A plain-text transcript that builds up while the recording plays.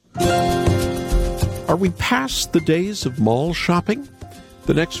Are we past the days of mall shopping?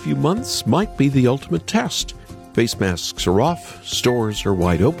 The next few months might be the ultimate test. Face masks are off, stores are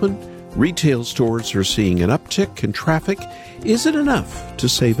wide open, retail stores are seeing an uptick in traffic. Is it enough to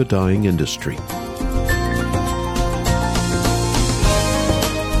save a dying industry?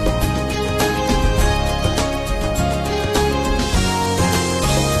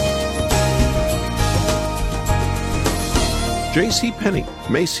 JCPenney,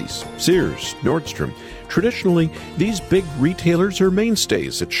 Macy's, Sears, Nordstrom. Traditionally, these big retailers are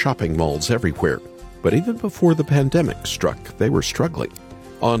mainstays at shopping malls everywhere. But even before the pandemic struck, they were struggling.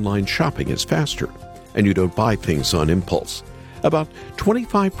 Online shopping is faster, and you don't buy things on impulse. About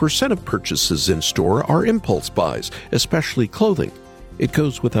 25% of purchases in store are impulse buys, especially clothing. It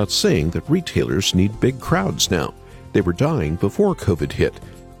goes without saying that retailers need big crowds now. They were dying before COVID hit.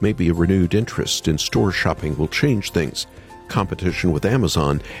 Maybe a renewed interest in store shopping will change things. Competition with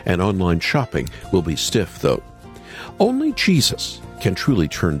Amazon and online shopping will be stiff, though. Only Jesus can truly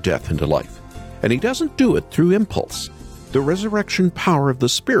turn death into life, and he doesn't do it through impulse. The resurrection power of the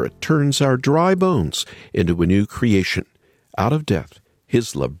Spirit turns our dry bones into a new creation. Out of death,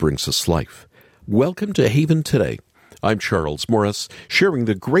 his love brings us life. Welcome to Haven Today. I'm Charles Morris, sharing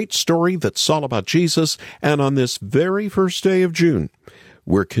the great story that's all about Jesus, and on this very first day of June,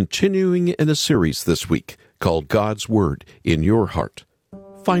 we're continuing in a series this week called God's Word in Your Heart.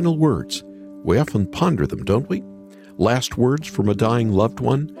 Final words. We often ponder them, don't we? Last words from a dying loved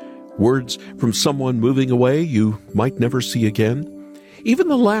one. Words from someone moving away you might never see again. Even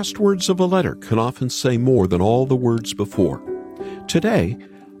the last words of a letter can often say more than all the words before. Today,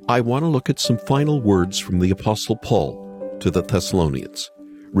 I want to look at some final words from the Apostle Paul to the Thessalonians.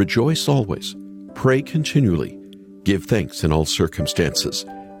 Rejoice always. Pray continually. Give thanks in all circumstances,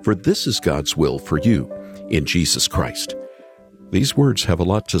 for this is God's will for you in Jesus Christ. These words have a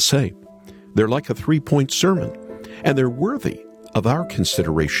lot to say. They're like a 3-point sermon, and they're worthy of our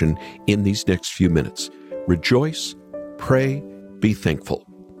consideration in these next few minutes. Rejoice, pray, be thankful.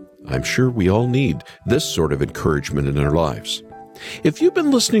 I'm sure we all need this sort of encouragement in our lives. If you've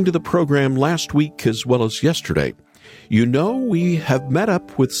been listening to the program last week as well as yesterday, you know we have met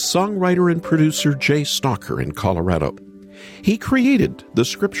up with songwriter and producer Jay Stalker in Colorado. He created the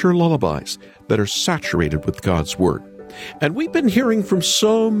scripture lullabies that are saturated with God's Word. And we've been hearing from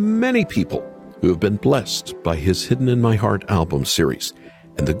so many people who have been blessed by his Hidden in My Heart album series.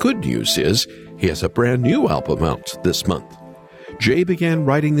 And the good news is he has a brand new album out this month. Jay began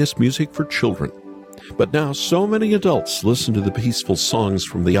writing this music for children, but now so many adults listen to the peaceful songs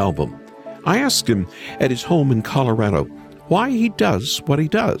from the album. I asked him at his home in Colorado why he does what he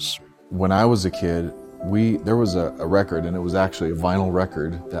does. When I was a kid, there was a record, and it was actually a vinyl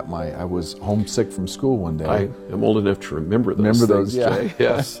record that I was homesick from school one day. I am old enough to remember those. Yeah. Jay.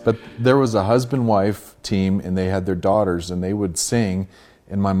 Yes. But there was a husband-wife team, and they had their daughters, and they would sing,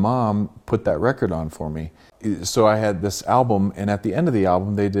 and my mom put that record on for me. So I had this album, and at the end of the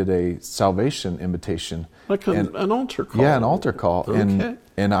album, they did a salvation invitation. Like an altar call. Yeah, an altar call. Okay.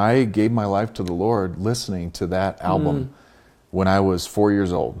 And I gave my life to the Lord listening to that album when I was 4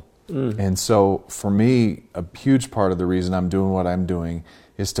 years old. And so for me, a huge part of the reason I'm doing what I'm doing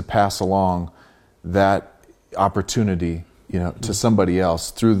is to pass along that opportunity, to somebody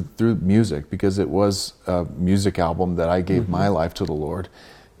else through music, because it was a music album that I gave my life to the Lord.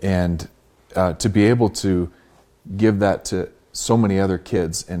 And to be able to give that to so many other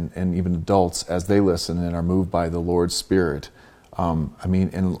kids and even adults as they listen and are moved by the Lord's Spirit.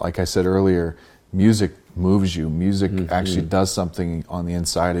 And like I said earlier, music moves you. Music actually does something on the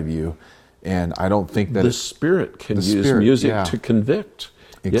inside of you. And I don't think that the Spirit can use music to convict.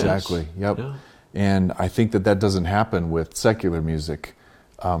 Exactly. Yes. Yep. Yeah. And I think that doesn't happen with secular music.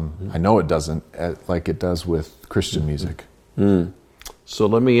 I know it doesn't, like it does with Christian music. So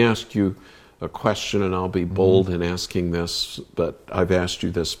let me ask you a question, and I'll be bold in asking this, but I've asked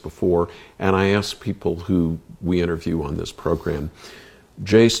you this before, and I ask people who we interview on this program.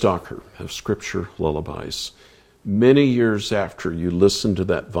 Jay Stalker of Scripture Lullabies. Many years after you listened to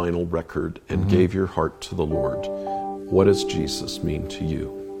that vinyl record and gave your heart to the Lord, what does Jesus mean to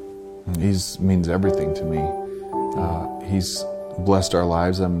you? He means everything to me. He's blessed our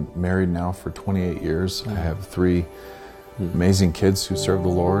lives. I'm married now for 28 years. I have 3 amazing kids who serve the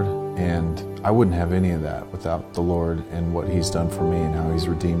Lord, and I wouldn't have any of that without the Lord and what He's done for me and how He's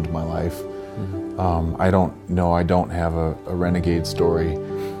redeemed my life. I don't have a renegade story.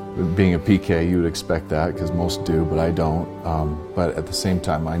 Being a PK, you would expect that because most do, but I don't. But at the same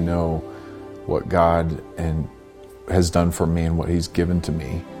time, I know what God has done for me and what He's given to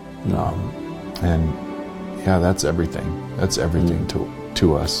me. And yeah, that's everything. That's everything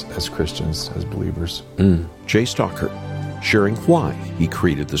to us as Christians, as believers. Jay Stalker, sharing why he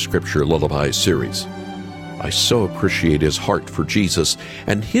created the Scripture Lullabies series. I so appreciate his heart for Jesus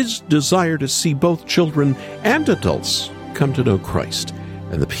and his desire to see both children and adults come to know Christ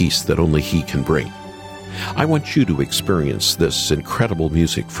and the peace that only he can bring. I want you to experience this incredible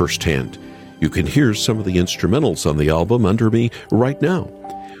music firsthand. You can hear some of the instrumentals on the album under me right now.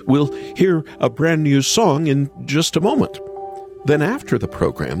 We'll hear a brand new song in just a moment. Then after the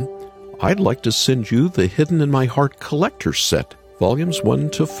program, I'd like to send you the Hidden in My Heart Collector's Set, Volumes 1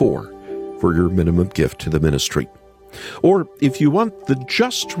 to 4, for your minimum gift to the ministry. Or if you want the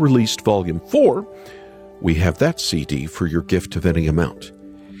just-released Volume 4, we have that CD for your gift of any amount.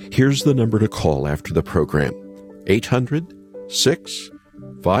 Here's the number to call after the program,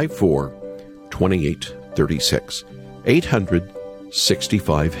 800-654-2836,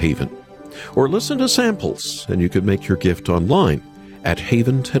 800-65-HAVEN. Or listen to samples, and you can make your gift online at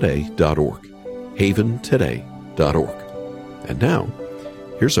haventoday.org, haventoday.org. And now,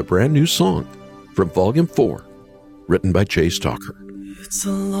 here's a brand new song from Volume 4, written by Jay Stalker. It's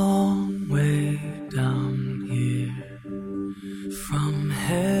a long way down here, from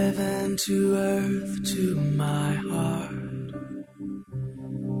heaven to earth to my heart.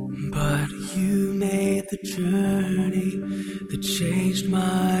 But you made the journey that changed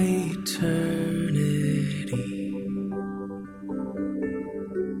my eternity.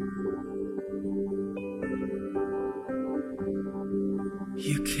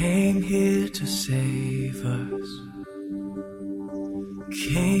 You came here to save us,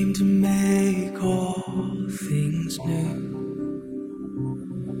 came to make all things new.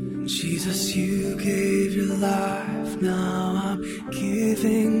 Jesus, you gave your life, now I'm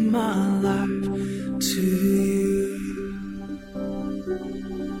giving my life to you.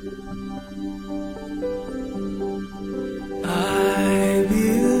 I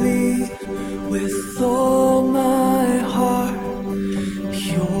believe with all my heart,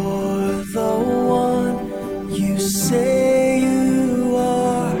 you're the one you say you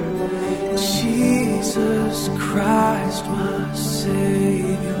are, Jesus Christ, my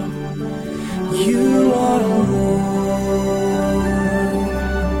Savior. You are Lord.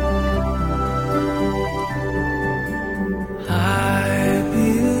 I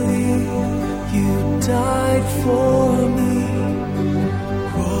believe you died for me,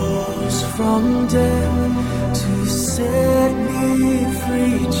 rose from death to set me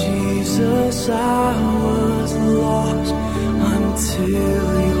free. Jesus, I was lost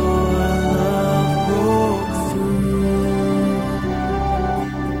until your love broke through.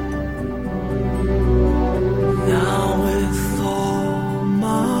 Now with all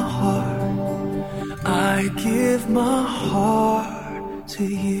my heart, I give my heart to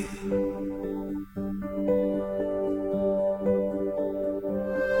you.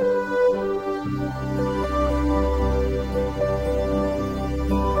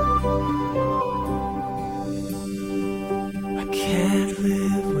 I can't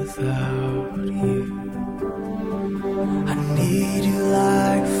live without you. I need you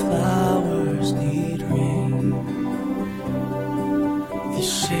like flowers need rain. The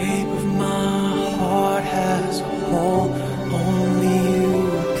shape of my heart has a hole only you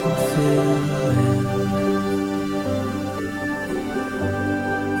can fill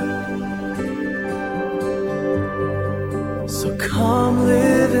in. So come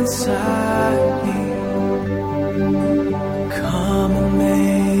live inside me. Come and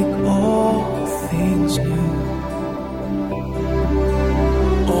make all things new.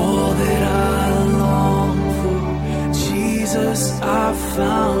 All that I long for, Jesus, I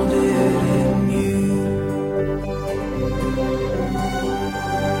found it in you.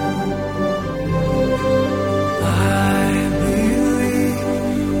 I believe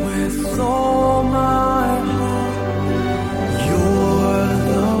with all my heart, you're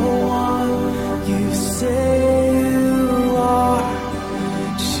the one you say you are,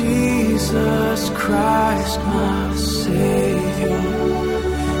 Jesus Christ, my Savior.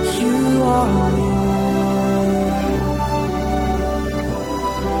 You are Lord.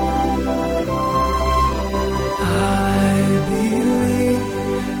 I believe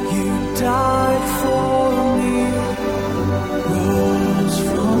you died for me, rose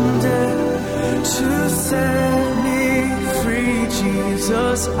from death to set me free.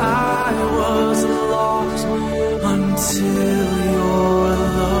 Jesus, I was lost until your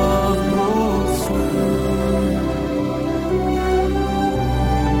love broke through.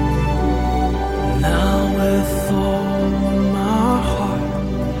 Now with all my heart,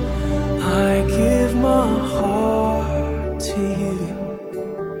 I give my heart to you.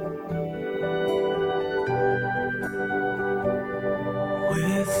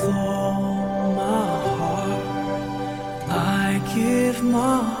 With all my heart, I give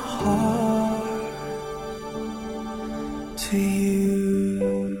my heart to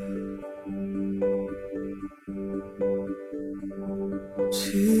you,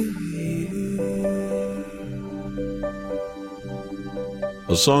 to you.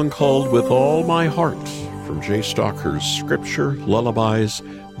 A song called With All My Heart from Jay Stocker's Scripture Lullabies,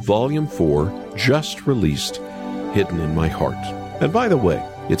 Volume 4, just released, Hidden in My Heart. And by the way,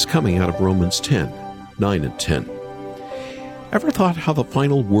 it's coming out of Romans 10, 9 and 10. Ever thought how the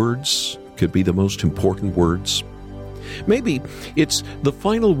final words could be the most important words? Maybe it's the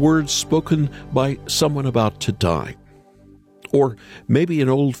final words spoken by someone about to die. Or maybe an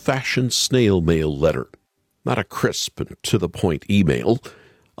old-fashioned snail mail letter. Not a crisp and to-the-point email.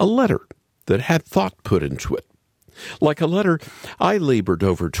 A letter that had thought put into it. Like a letter I labored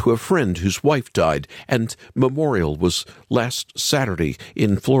over to a friend whose wife died, and memorial was last Saturday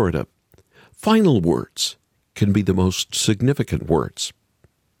in Florida. Final words can be the most significant words.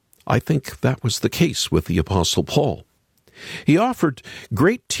 I think that was the case with the Apostle Paul. He offered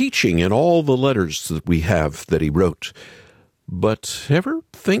great teaching in all the letters that we have that he wrote. But ever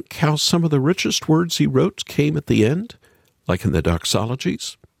think how some of the richest words he wrote came at the end, like in the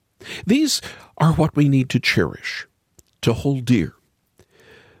doxologies? These are what we need to cherish, to hold dear.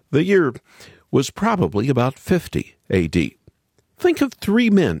 The year was probably about 50 A.D. Think of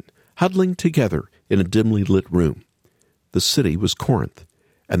 3 men huddling together in a dimly lit room. The city was Corinth,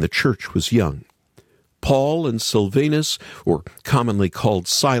 and the church was young. Paul and Silvanus, or commonly called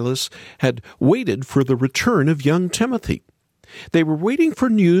Silas, had waited for the return of young Timothy. They were waiting for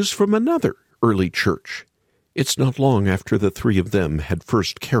news from another early church. It's not long after the 3 of them had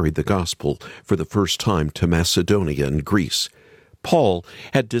first carried the gospel for the first time to Macedonia and Greece. Paul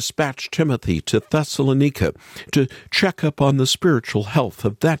had dispatched Timothy to Thessalonica to check up on the spiritual health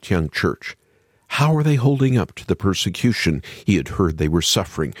of that young church. How are they holding up to the persecution he had heard they were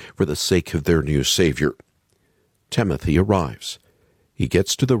suffering for the sake of their new Savior? Timothy arrives. He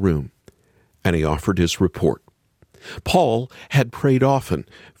gets to the room, and he offered his report. Paul had prayed often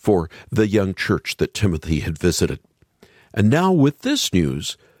for the young church that Timothy had visited. And now with this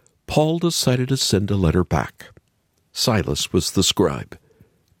news, Paul decided to send a letter back. Silas was the scribe.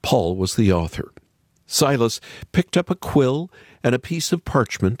 Paul was the author. Silas picked up a quill and a piece of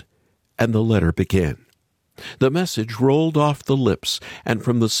parchment, and the letter began. The message rolled off the lips and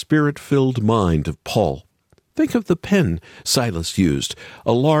from the spirit-filled mind of Paul. Think of the pen Silas used,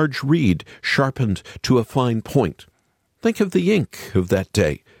 a large reed sharpened to a fine point. Think of the ink of that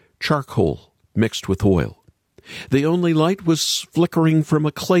day, charcoal mixed with oil. The only light was flickering from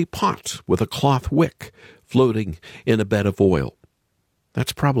a clay pot with a cloth wick floating in a bed of oil.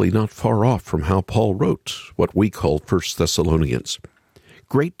 That's probably not far off from how Paul wrote what we call 1 Thessalonians.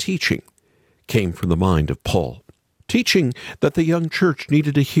 Great teaching came from the mind of Paul. Teaching that the young church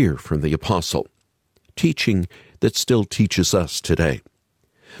needed to hear from the apostle. Teaching that still teaches us today.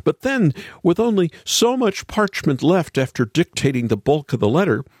 But then, with only so much parchment left after dictating the bulk of the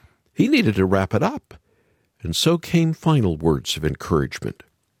letter, he needed to wrap it up. And so came final words of encouragement,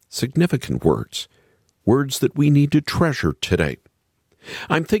 significant words, words that we need to treasure today.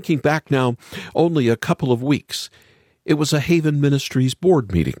 I'm thinking back now only a couple of weeks. It was a Haven Ministries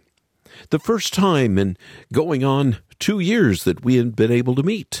board meeting. The first time in going on 2 years that we had been able to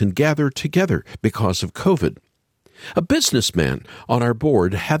meet and gather together because of COVID. A businessman on our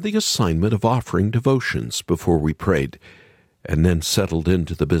board had the assignment of offering devotions before we prayed, and then settled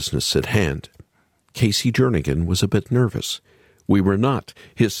into the business at hand. Casey Jernigan was a bit nervous. We were not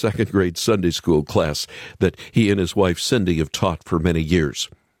his second-grade Sunday school class that he and his wife Cindy have taught for many years.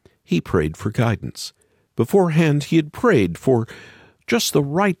 He prayed for guidance. Beforehand, he had prayed for just the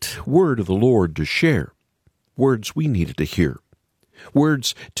right word of the Lord to share, words we needed to hear,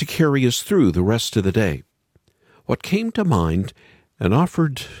 words to carry us through the rest of the day. What came to mind and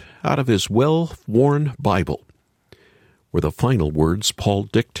offered out of his well-worn Bible were the final words Paul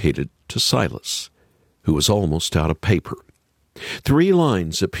dictated to Silas, who was almost out of paper. 3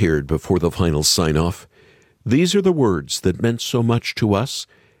 lines appeared before the final sign-off. These are the words that meant so much to us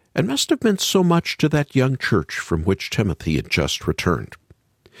and must have meant so much to that young church from which Timothy had just returned.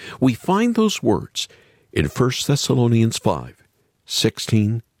 We find those words in 1 Thessalonians 5,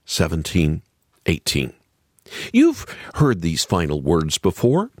 16, 17, 18. You've heard these final words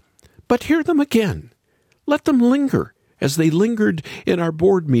before, but hear them again. Let them linger as they lingered in our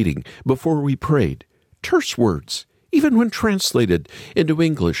board meeting before we prayed. Terse words, even when translated into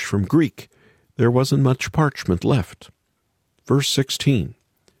English from Greek. There wasn't much parchment left. Verse 16,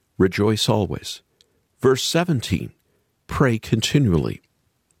 rejoice always. Verse 17, pray continually.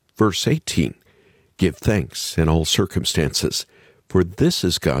 Verse 18, give thanks in all circumstances, for this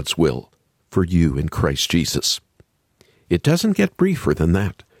is God's will for you in Christ Jesus. It doesn't get briefer than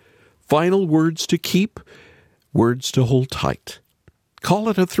that. Final words to keep, words to hold tight. Call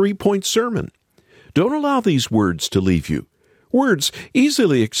it a 3-point sermon. Don't allow these words to leave you. Words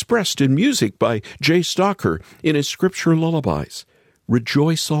easily expressed in music by J. Stalker in his scripture lullabies.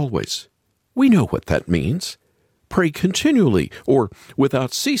 Rejoice always. We know what that means. Pray continually or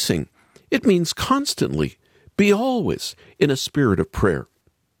without ceasing. It means constantly. Be always in a spirit of prayer.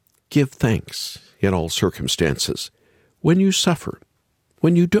 Give thanks in all circumstances. When you suffer,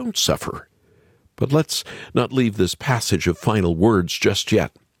 when you don't suffer. But let's not leave this passage of final words just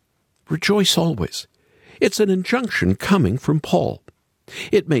yet. Rejoice always. It's an injunction coming from Paul.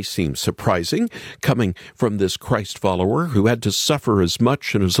 It may seem surprising, coming from this Christ follower who had to suffer as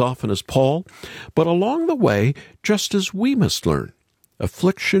much and as often as Paul, but along the way, just as we must learn,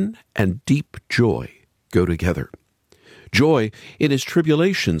 affliction and deep joy go together. Joy in his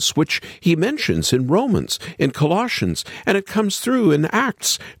tribulations, which he mentions in Romans, in Colossians, and it comes through in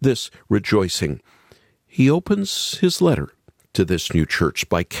Acts, this rejoicing. He opens his letter to this new church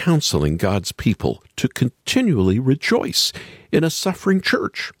by counseling God's people to continually rejoice in a suffering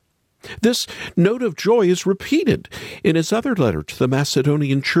church. This note of joy is repeated in his other letter to the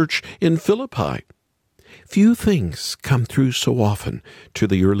Macedonian church in Philippi. Few things come through so often to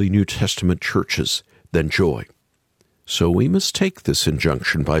the early New Testament churches than joy. So we must take this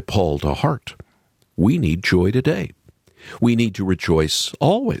injunction by Paul to heart. We need joy today. We need to rejoice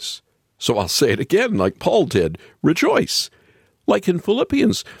always. So I'll say it again like Paul did, rejoice. Like in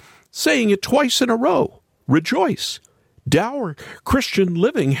Philippians, saying it twice in a row, rejoice. Dour Christian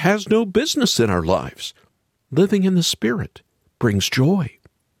living has no business in our lives. Living in the Spirit brings joy.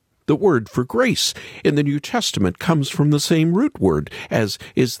 The word for grace in the New Testament comes from the same root word as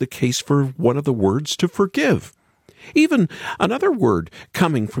is the case for one of the words to forgive. Even another word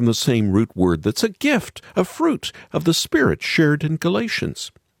coming from the same root word that's a gift, a fruit of the Spirit shared in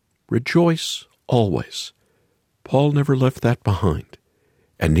Galatians. Rejoice always. Paul never left that behind,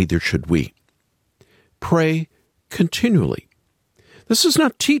 and neither should we. Pray continually. This is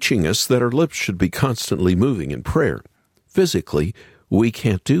not teaching us that our lips should be constantly moving in prayer. Physically, we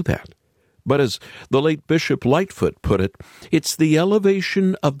can't do that. But as the late Bishop Lightfoot put it, it's the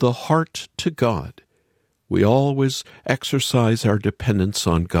elevation of the heart to God. We always exercise our dependence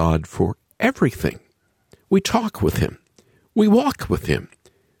on God for everything. We talk with Him. We walk with Him.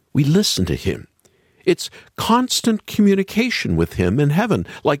 We listen to Him. It's constant communication with Him in heaven,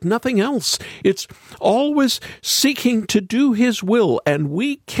 like nothing else. It's always seeking to do His will, and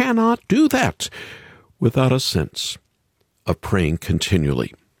we cannot do that without a sense of praying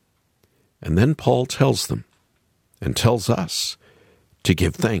continually. And then Paul tells them, and tells us, to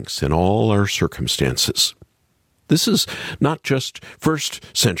give thanks in all our circumstances. This is not just first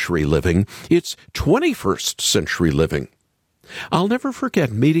century living, it's 21st century living. I'll never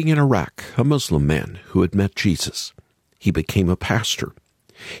forget meeting in Iraq a Muslim man who had met Jesus. He became a pastor.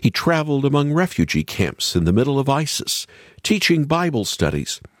 He traveled among refugee camps in the middle of ISIS, teaching Bible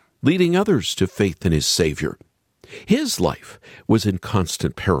studies, leading others to faith in his Savior. His life was in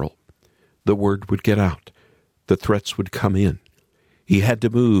constant peril. The word would get out. The threats would come in. He had to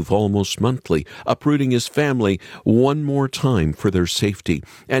move almost monthly, uprooting his family one more time for their safety.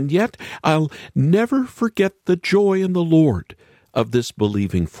 And yet, I'll never forget the joy in the Lord of this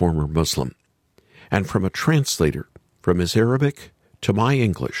believing former Muslim. And from a translator, from his Arabic to my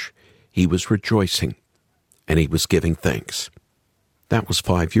English, he was rejoicing, and he was giving thanks. That was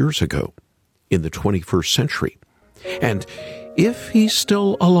 5 years ago, in the 21st century. And if he's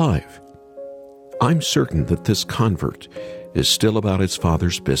still alive, I'm certain that this convert is still about his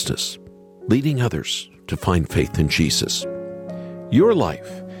Father's business, leading others to find faith in Jesus. Your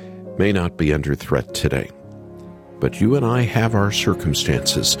life may not be under threat today, but you and I have our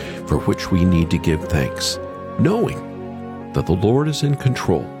circumstances for which we need to give thanks, knowing that the Lord is in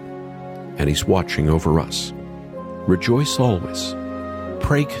control and He's watching over us. Rejoice always.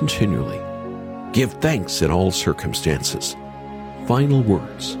 Pray continually. Give thanks in all circumstances. Final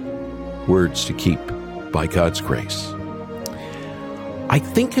words. Words to keep by God's grace. I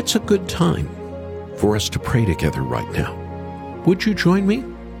think it's a good time for us to pray together right now. Would you join me?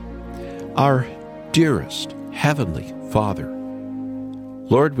 Our dearest Heavenly Father,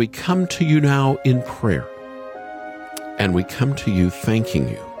 Lord, we come to you now in prayer, and we come to you thanking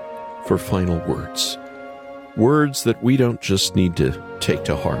you for final words. Words that we don't just need to take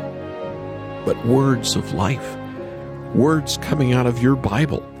to heart, but words of life. Words coming out of your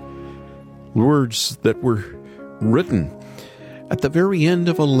Bible. Words that were written at the very end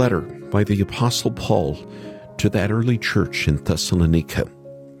of a letter by the Apostle Paul to that early church in Thessalonica.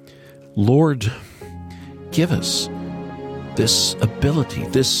 Lord, give us this ability,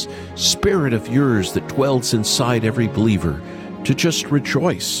 this spirit of yours that dwells inside every believer to just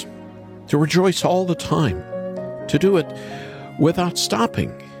rejoice, to rejoice all the time, to do it without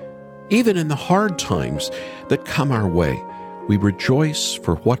stopping. Even in the hard times that come our way, we rejoice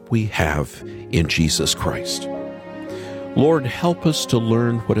for what we have in Jesus Christ. Lord, help us to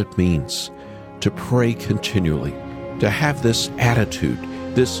learn what it means to pray continually, to have this attitude,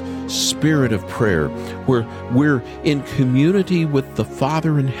 this spirit of prayer, where we're in community with the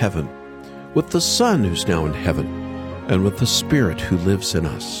Father in heaven, with the Son who's now in heaven, and with the Spirit who lives in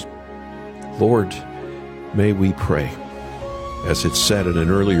us. Lord, may we pray, as it's said in an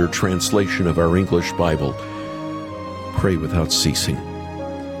earlier translation of our English Bible, pray without ceasing.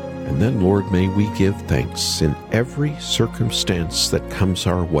 And then, Lord, may we give thanks in every circumstance that comes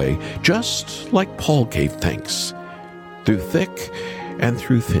our way, just like Paul gave thanks, through thick and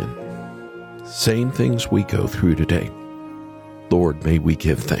through thin. Same things we go through today. Lord, may we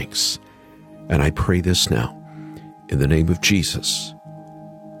give thanks. And I pray this now, in the name of Jesus.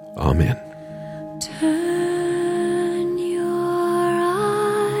 Amen. Turn your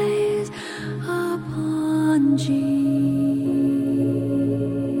eyes upon Jesus.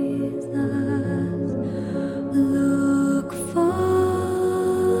 Look full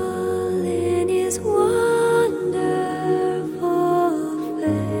in His wonderful face,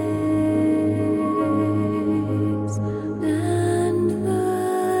 and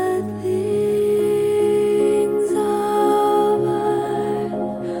the things of earth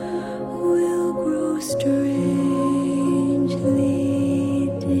will grow strangely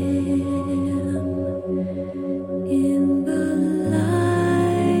dim in the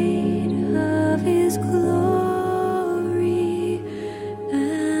light of His glory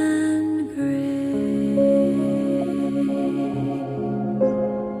and grace.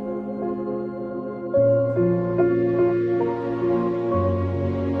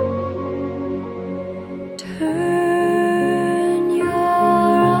 Turn your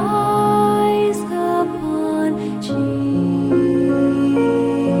eyes upon Jesus.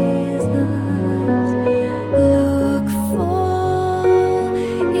 Look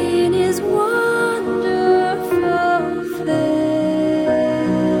full in His wonderful face,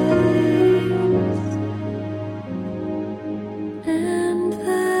 and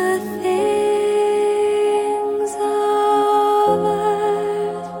the things of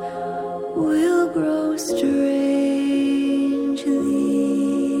earth will grow strangely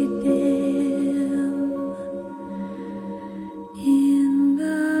dim in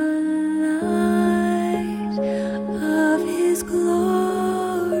the light of His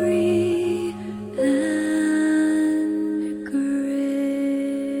glory and grace.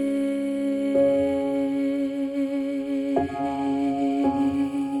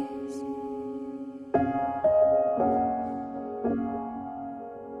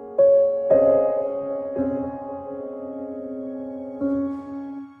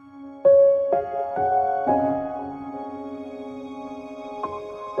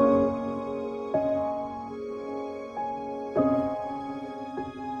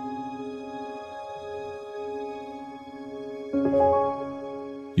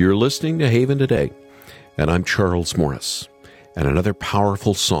 You're listening to Haven Today, and I'm Charles Morris, and another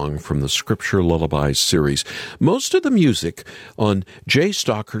powerful song from the Scripture Lullabies series. Most of the music on Jay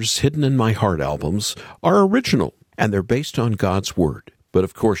Stocker's Hidden in My Heart albums are original, and they're based on God's Word. But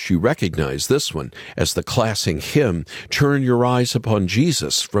of course, you recognize this one as the classic hymn, Turn Your Eyes Upon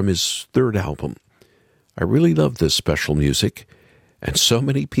Jesus, from his third album. I really love this special music, and so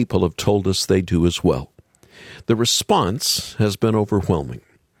many people have told us they do as well. The response has been overwhelming.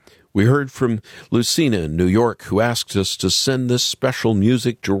 We heard from Lucina in New York, who asked us to send this special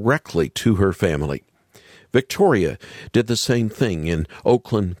music directly to her family. Victoria did the same thing in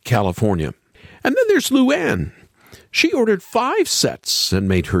Oakland, California. And then there's Luann. She ordered 5 sets and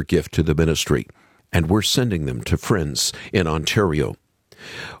made her gift to the ministry, and we're sending them to friends in Ontario.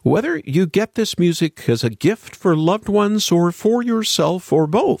 Whether you get this music as a gift for loved ones or for yourself or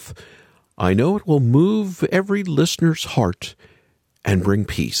both, I know it will move every listener's heart and bring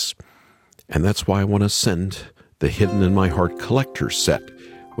peace. And that's why I want to send the Hidden in My Heart collector set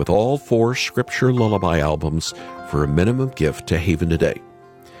with all 4 Scripture Lullaby albums for a minimum gift to Haven Today.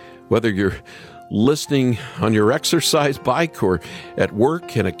 Whether you're listening on your exercise bike or at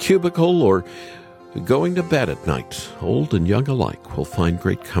work in a cubicle or going to bed at night, old and young alike will find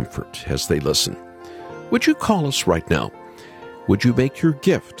great comfort as they listen. Would you call us right now? Would you make your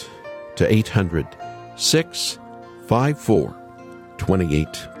gift to 800-654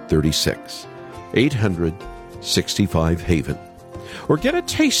 2836. 800-65-HAVEN. Or get a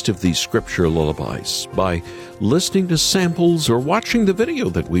taste of these scripture lullabies by listening to samples or watching the video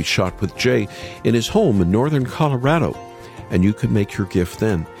that we shot with Jay in his home in northern Colorado. And you can make your gift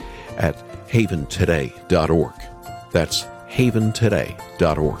then at haventoday.org. That's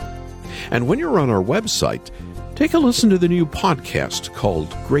haventoday.org. And when you're on our website, take a listen to the new podcast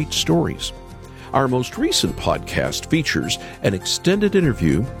called Great Stories. Our most recent podcast features an extended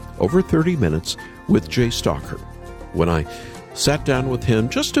interview, over 30 minutes, with Jay Stalker, when I sat down with him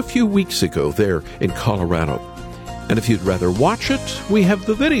just a few weeks ago there in Colorado. And if you'd rather watch it, we have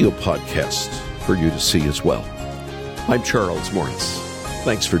the video podcast for you to see as well. I'm Charles Morris.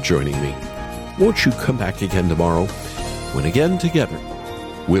 Thanks for joining me. Won't you come back again tomorrow, when again together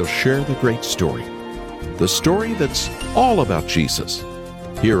we'll share the great story, the story that's all about Jesus,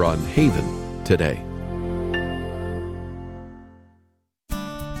 here on Haven Today.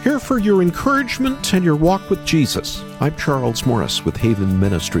 Here for your encouragement and your walk with Jesus, I'm Charles Morris with Haven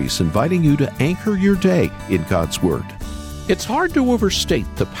Ministries, inviting you to anchor your day in God's Word. It's hard to overstate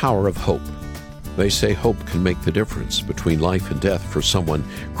the power of hope. They say hope can make the difference between life and death for someone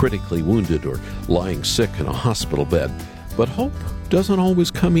critically wounded or lying sick in a hospital bed. But hope doesn't always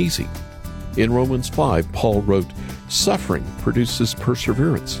come easy. In Romans 5, Paul wrote, "Suffering produces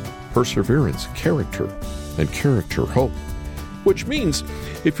perseverance, perseverance, character, and character, hope." Which means,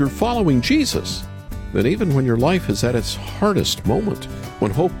 if you're following Jesus, then even when your life is at its hardest moment,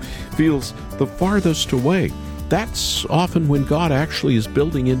 when hope feels the farthest away, that's often when God actually is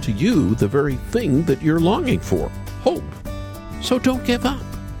building into you the very thing that you're longing for, hope. So don't give up.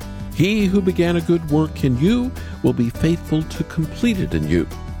 He who began a good work in you will be faithful to complete it in you.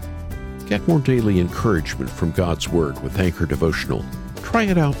 Get more daily encouragement from God's Word with Anchor Devotional. Try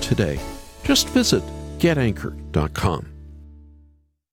it out today. Just visit getanchor.com.